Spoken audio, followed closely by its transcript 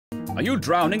Are you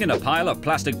drowning in a pile of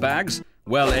plastic bags?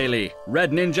 Well, Ailey, Red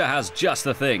Ninja has just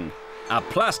the thing. A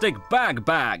plastic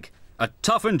bag. A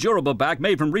tough and durable bag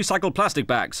made from recycled plastic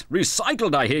bags.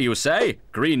 Recycled, I hear you say.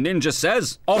 Green Ninja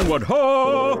says, onward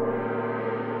ho!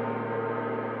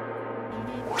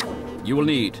 You will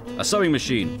need a sewing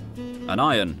machine, an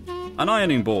iron, an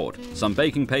ironing board, some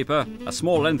baking paper, a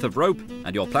small length of rope,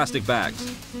 and your plastic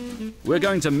bags. We're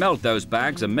going to melt those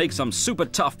bags and make some super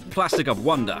tough plastic of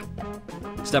wonder.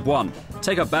 Step 1.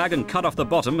 Take a bag and cut off the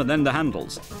bottom and then the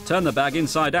handles. Turn the bag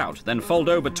inside out, then fold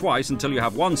over twice until you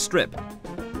have one strip.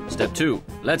 Step 2.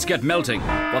 Let's get melting.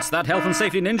 What's that, health and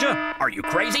safety ninja? Are you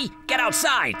crazy? Get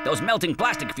outside! Those melting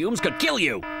plastic fumes could kill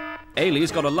you!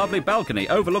 Ailey's got a lovely balcony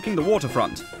overlooking the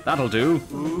waterfront. That'll do.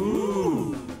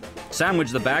 Ooh.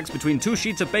 Sandwich the bags between 2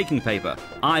 sheets of baking paper.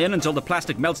 Iron until the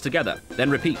plastic melts together,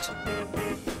 then repeat.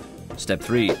 Step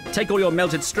 3. Take all your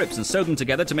melted strips and sew them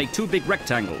together to make 2 big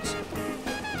rectangles.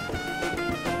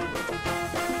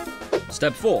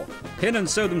 Step 4. Pin and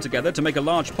sew them together to make a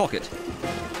large pocket.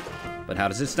 But how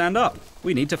does it stand up?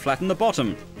 We need to flatten the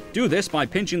bottom. Do this by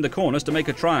pinching the corners to make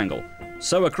a triangle.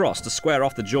 Sew across to square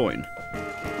off the join.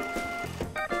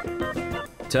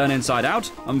 Turn inside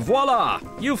out, and voila!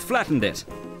 You've flattened it.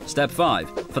 Step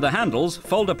 5. For the handles,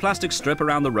 fold a plastic strip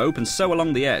around the rope and sew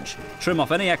along the edge. Trim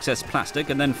off any excess plastic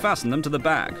and then fasten them to the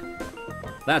bag.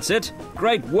 That's it.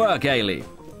 Great work, Ailey.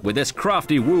 With this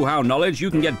crafty woo-how knowledge, you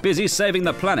can get busy saving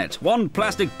the planet, one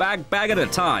plastic bag at a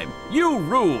time. You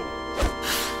rule!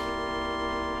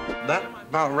 That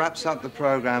about wraps up the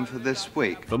programme for this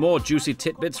week. For more juicy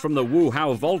tidbits from the Woo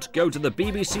How Vault, go to the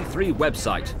BBC Three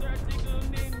website.